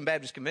the Southern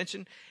Baptist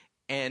Convention,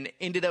 and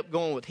ended up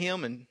going with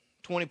him and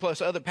 20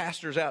 plus other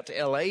pastors out to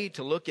L.A.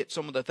 to look at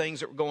some of the things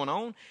that were going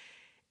on.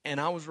 And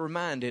I was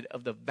reminded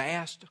of the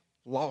vast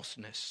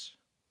lostness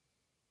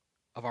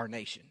of our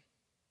nation.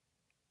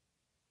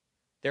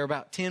 There are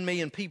about 10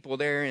 million people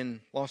there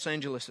in Los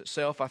Angeles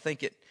itself. I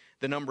think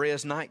the number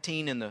is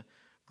 19 in the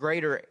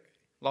greater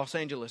Los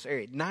Angeles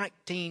area.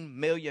 19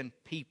 million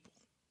people.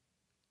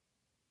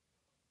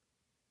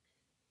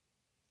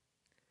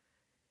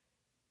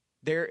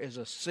 There is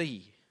a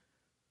sea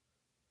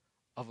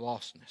of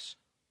lostness.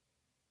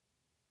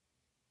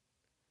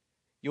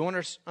 You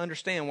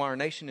understand why our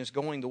nation is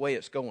going the way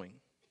it's going.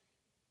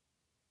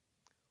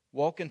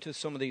 Walk into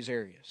some of these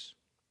areas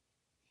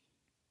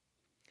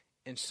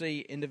and see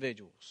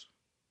individuals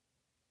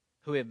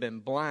who have been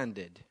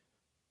blinded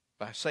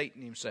by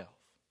Satan himself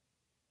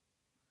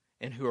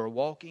and who are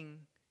walking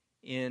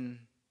in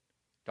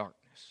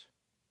darkness.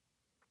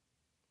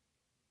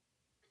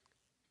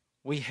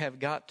 We have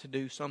got to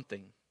do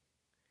something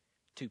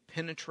to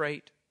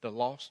penetrate the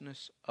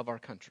lostness of our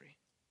country.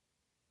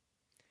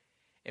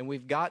 And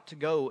we've got to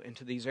go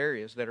into these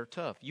areas that are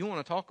tough. You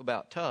want to talk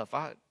about tough.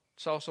 I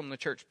saw some of the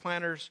church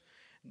planters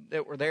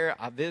that were there.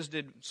 I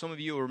visited, some of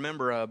you will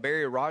remember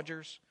Barry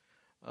Rogers.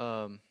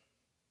 Some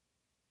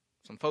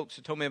folks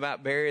had told me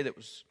about Barry that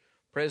was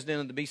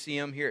president of the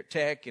BCM here at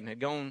Tech and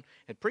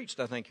had preached,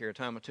 I think, here a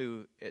time or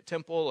two at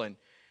Temple. And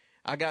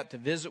I got to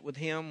visit with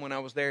him when I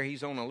was there.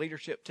 He's on a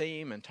leadership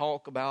team and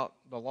talk about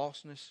the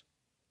lostness.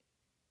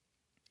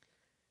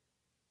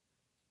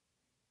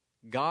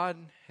 God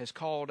has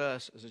called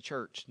us as a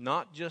church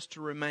not just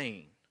to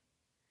remain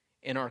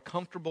in our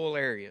comfortable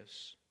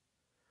areas,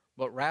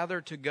 but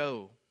rather to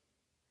go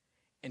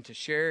and to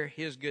share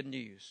His good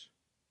news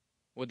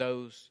with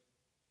those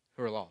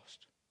who are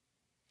lost.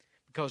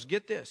 Because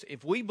get this,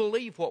 if we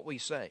believe what we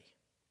say,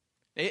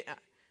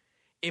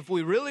 if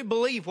we really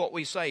believe what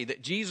we say,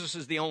 that Jesus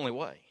is the only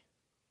way,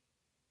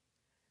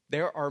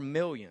 there are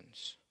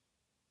millions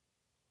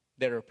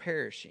that are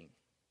perishing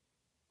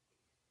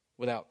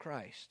without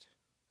Christ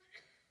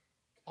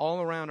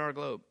all around our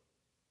globe.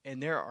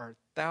 And there are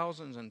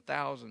thousands and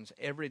thousands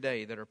every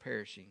day that are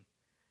perishing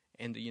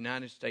in the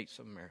United States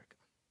of America.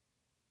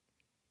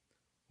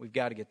 We've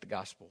got to get the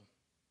gospel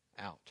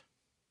out.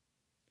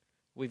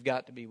 We've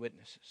got to be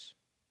witnesses.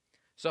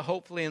 So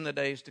hopefully in the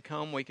days to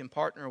come, we can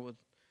partner with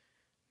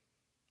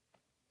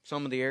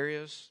some of the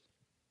areas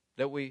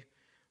that we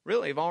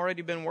really have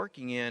already been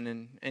working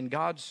in, and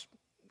God's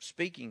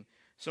speaking.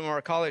 Some of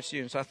our college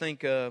students, I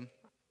think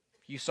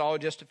you saw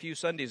just a few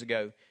Sundays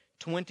ago,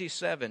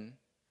 27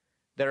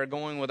 that are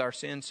going with our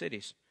Sin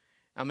Cities.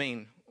 I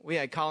mean, we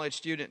had college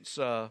students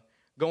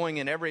going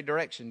in every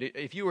direction.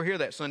 If you were here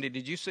that Sunday,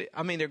 did you see?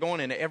 I mean, they're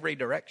going in every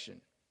direction.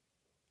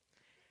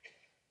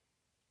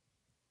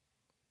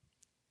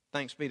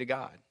 Thanks be to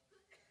God.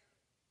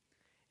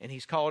 And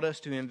He's called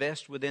us to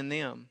invest within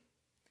them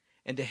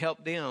and to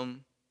help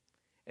them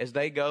as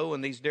they go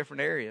in these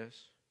different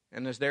areas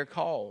and as they're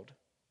called.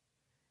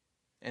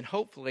 And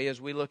hopefully as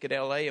we look at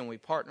LA and we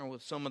partner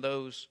with some of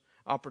those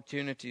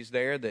opportunities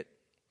there, that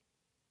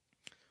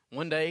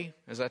one day,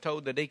 as I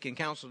told the deacon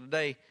council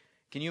today,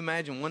 can you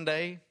imagine one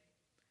day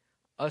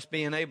us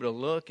being able to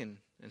look and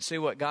see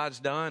what God's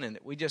done, and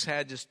that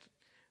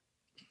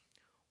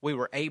we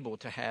were able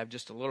to have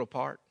just a little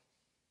part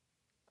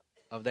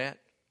of that?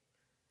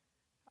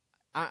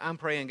 I'm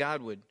praying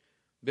God would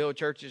build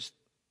churches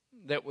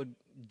that would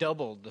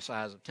double the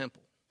size of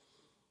Temple.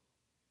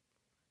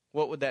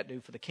 What would that do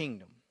for the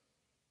kingdom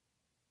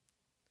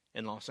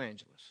in Los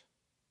Angeles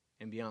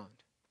and beyond,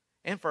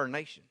 and for our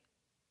nation?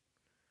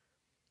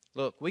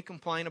 Look, we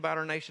complain about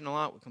our nation a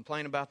lot. We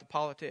complain about the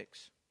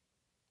politics.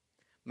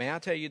 May I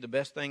tell you the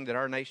best thing that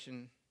our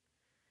nation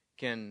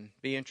can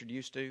be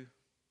introduced to?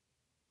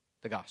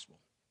 The gospel,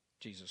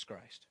 Jesus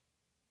Christ.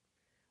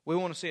 We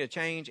want to see a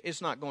change.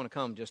 It's not going to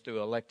come just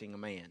through electing a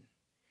man.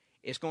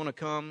 It's going to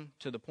come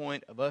to the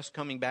point of us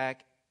coming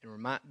back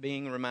and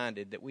being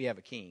reminded that we have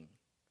a king,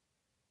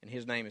 and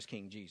His name is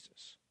King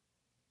Jesus.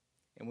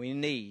 And we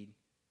need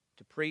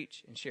to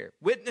preach and share.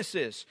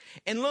 Witnesses.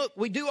 And look,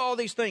 we do all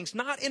these things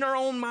not in our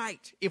own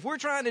might. If we're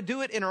trying to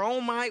do it in our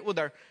own might with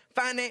our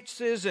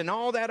finances and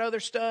all that other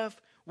stuff,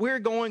 we're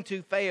going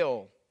to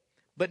fail.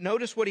 But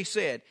notice what He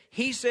said.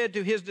 He said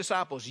to His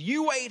disciples,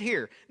 you wait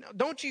here. Now,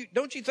 don't you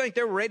think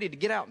they were ready to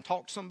get out and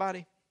talk to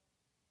somebody?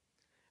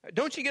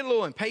 Don't you get a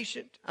little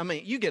impatient? I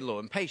mean, you get a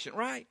little impatient,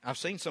 right? I've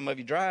seen some of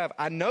you drive.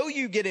 I know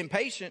you get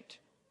impatient.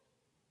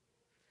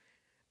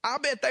 I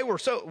bet they were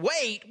so,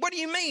 wait, what do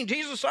you mean,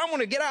 Jesus? I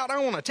want to get out.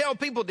 I want to tell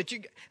people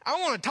I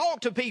want to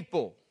talk to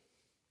people.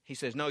 He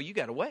says, no, you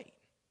got to wait.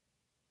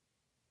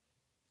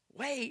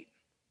 Wait.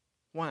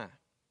 Why?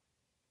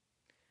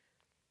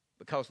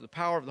 Because the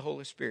power of the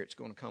Holy Spirit is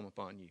going to come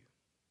upon you.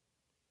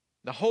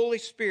 The Holy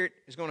Spirit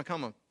is going to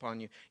come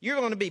upon you. You're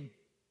going to be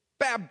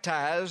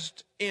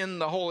baptized in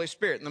the Holy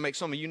Spirit. And that'll make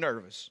some of you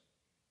nervous.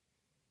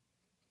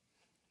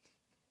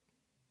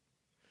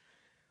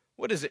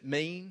 What does it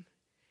mean?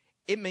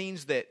 It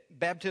means that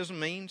baptism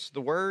means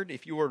the word,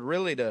 if you were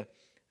really to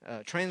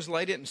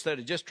translate it instead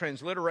of just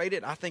transliterate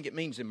it, I think it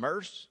means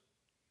immerse.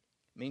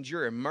 It means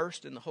you're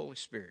immersed in the Holy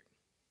Spirit.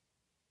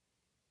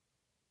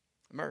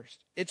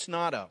 Immersed. It's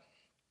not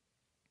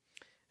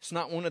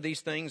one of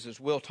these things,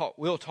 as we'll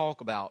talk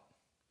about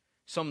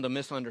some of the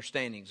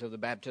misunderstandings of the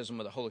baptism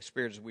of the Holy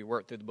Spirit as we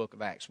work through the book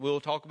of Acts.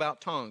 We'll talk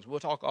about tongues. We'll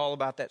talk all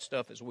about that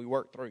stuff as we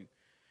work through.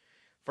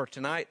 For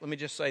tonight, let me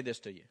just say this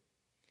to you.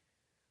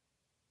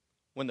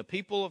 When the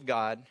people of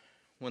God,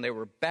 when they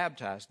were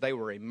baptized, they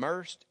were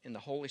immersed in the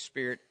Holy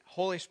Spirit.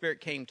 Holy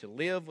Spirit came to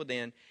live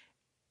within,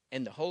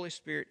 and the Holy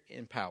Spirit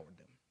empowered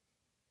them.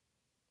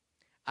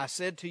 I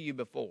said to you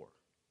before,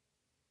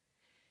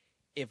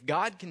 if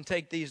God can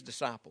take these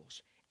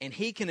disciples and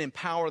He can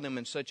empower them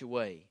in such a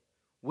way,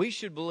 we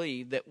should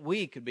believe that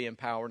we could be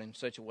empowered in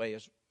such a way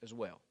as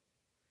well.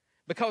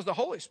 Because the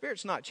Holy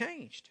Spirit's not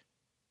changed.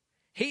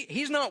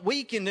 He's not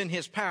weakened in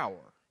His power.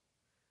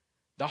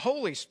 The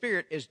Holy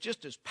Spirit is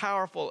just as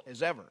powerful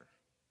as ever.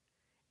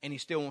 And He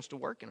still wants to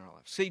work in our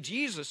lives. See,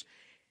 Jesus,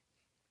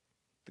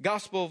 the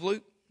Gospel of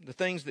Luke, the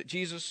things that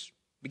Jesus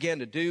began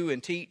to do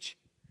and teach,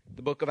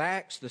 the book of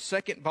Acts, the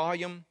second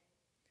volume,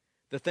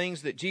 the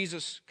things that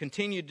Jesus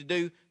continued to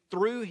do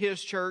through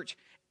His church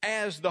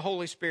as the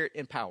Holy Spirit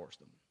empowers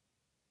them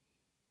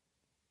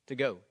to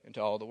go into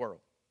all the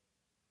world.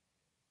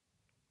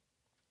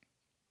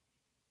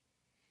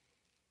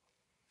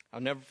 I'll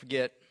never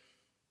forget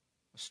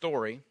a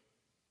story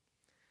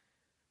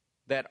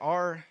that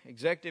our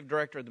executive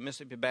director of the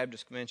Mississippi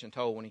Baptist Convention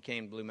told when he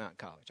came to Blue Mountain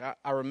College.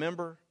 I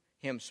remember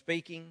him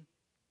speaking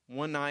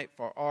one night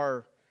for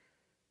our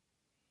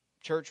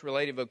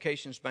church-related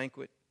vocations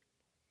banquet,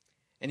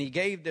 and he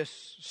gave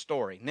this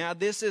story. Now,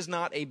 this is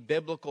not a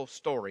biblical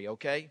story,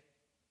 okay?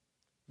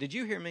 Did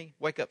you hear me?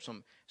 Wake up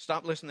some.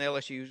 Stop listening to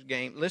LSU's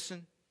game.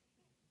 Listen.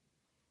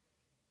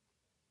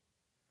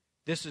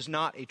 This is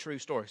not a true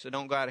story, so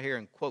don't go out of here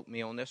and quote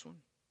me on this one.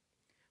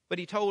 But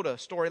he told a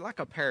story like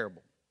a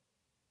parable.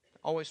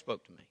 Always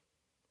spoke to me.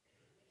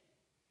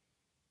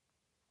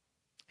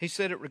 He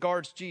said it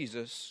regards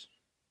Jesus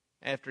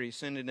after He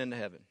ascended into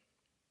heaven.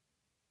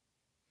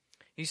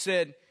 He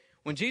said,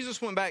 when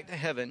Jesus went back to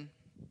heaven,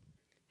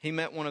 He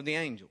met one of the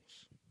angels.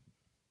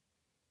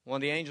 One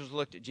of the angels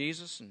looked at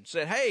Jesus and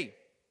said, "Hey,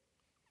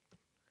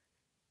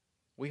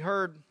 we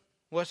heard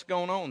what's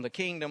going on. The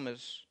kingdom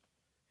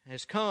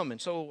has come in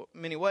so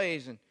many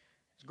ways, and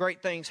there's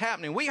great things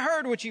happening. We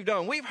heard what you've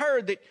done. We've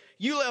heard that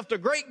you left a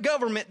great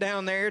government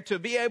down there to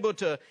be able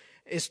to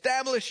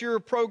establish your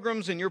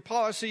programs and your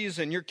policies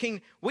and your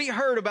kingdom. We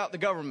heard about the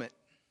government."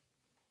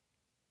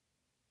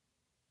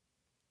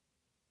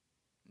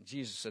 And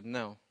Jesus said,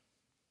 "No,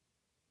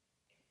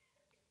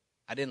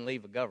 I didn't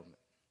leave a government."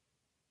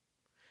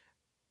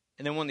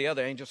 And then one of the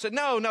other angels said,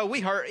 No,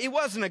 we heard, it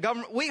wasn't a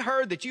government. We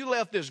heard that you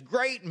left this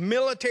great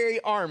military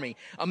army,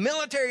 a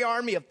military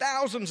army of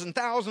thousands and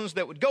thousands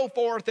that would go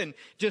forth and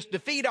just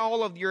defeat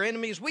all of your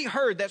enemies. We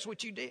heard that's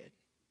what you did.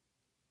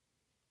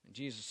 And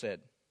Jesus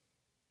said,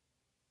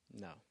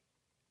 "No,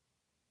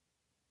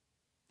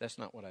 that's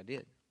not what I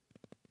did."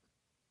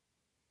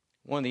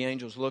 One of the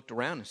angels looked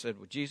around and said,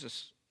 "Well,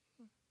 Jesus,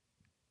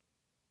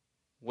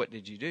 what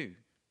did you do?"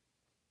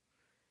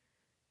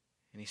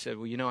 And He said,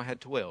 "Well, I had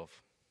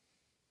 12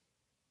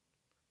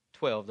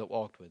 that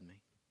walked with me.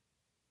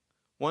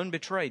 One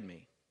betrayed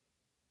me.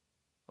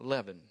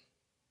 11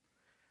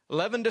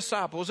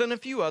 disciples and a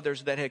few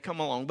others that had come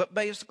along, but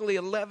basically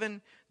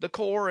 11, the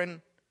core,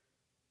 and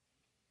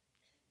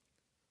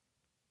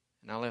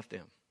I left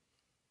them."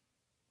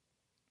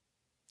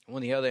 One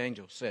of the other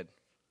angels said,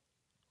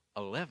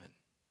 11?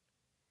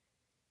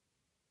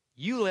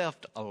 You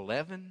left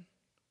 11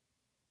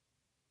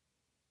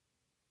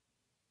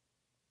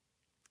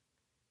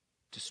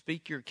 to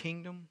speak your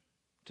kingdom,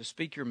 to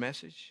speak your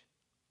message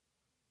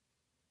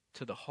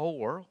to the whole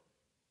world?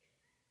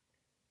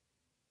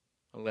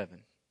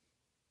 11,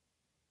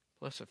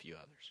 plus a few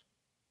others.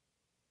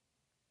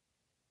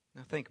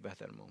 Now think about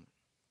that a moment.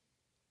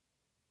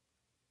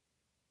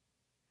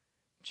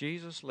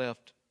 Jesus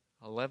left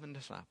 11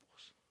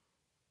 disciples,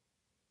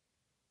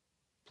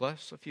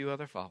 plus a few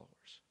other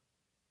followers,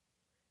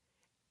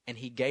 and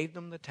He gave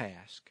them the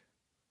task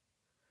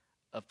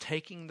of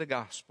taking the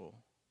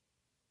gospel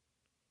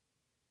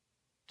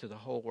to the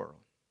whole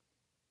world.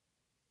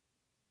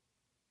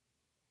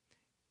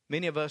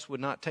 Many of us would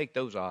not take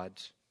those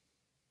odds.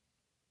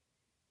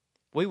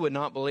 We would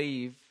not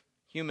believe,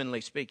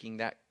 humanly speaking,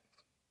 that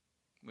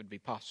would be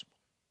possible.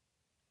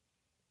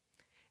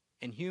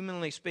 And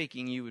humanly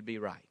speaking, you would be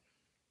right.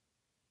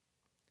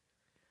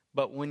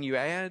 But when you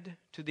add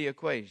to the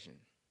equation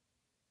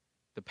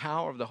the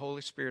power of the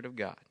Holy Spirit of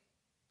God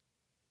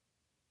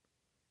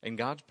and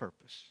God's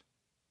purpose,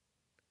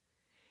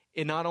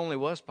 it not only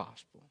was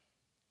possible,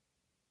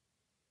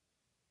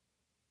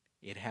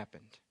 it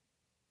happened.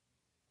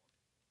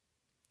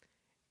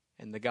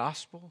 And the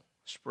gospel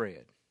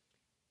spread.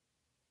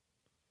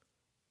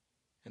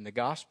 And the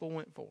gospel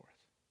went forth.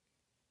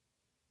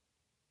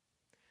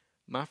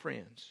 My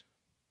friends,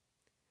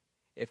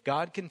 If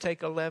God can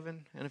take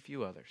 11 and a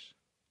few others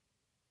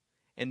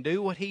and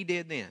do what he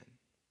did then,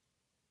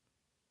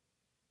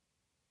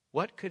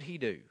 what could he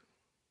do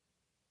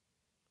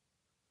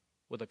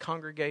with a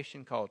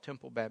congregation called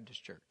Temple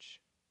Baptist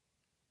Church?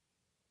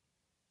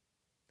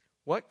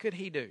 What could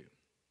he do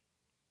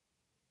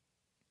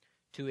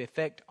to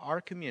affect our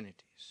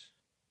communities,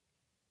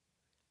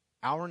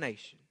 our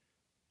nation,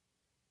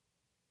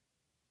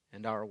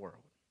 and our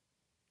world?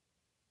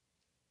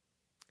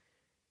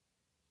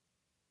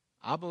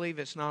 I believe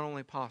it's not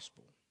only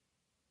possible,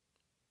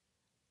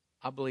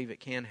 I believe it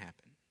can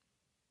happen.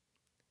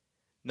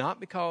 Not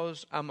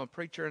because I'm a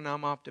preacher and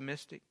I'm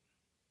optimistic,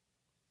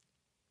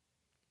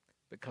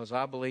 because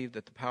I believe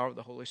that the power of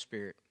the Holy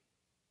Spirit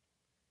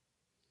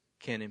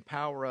can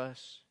empower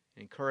us,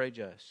 encourage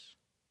us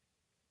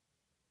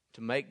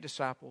to make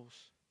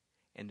disciples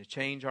and to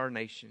change our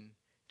nation,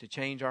 to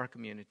change our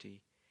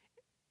community,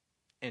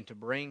 and to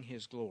bring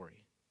his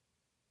glory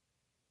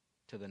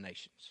to the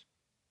nations.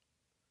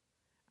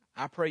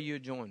 I pray you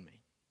join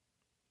me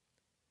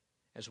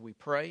as we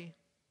pray,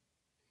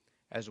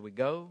 as we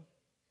go,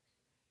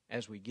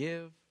 as we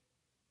give.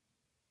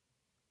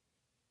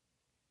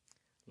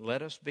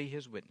 Let us be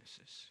his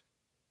witnesses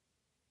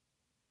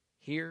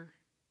here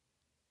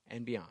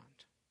and beyond.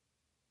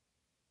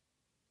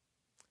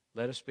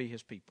 Let us be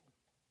his people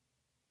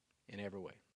in every way.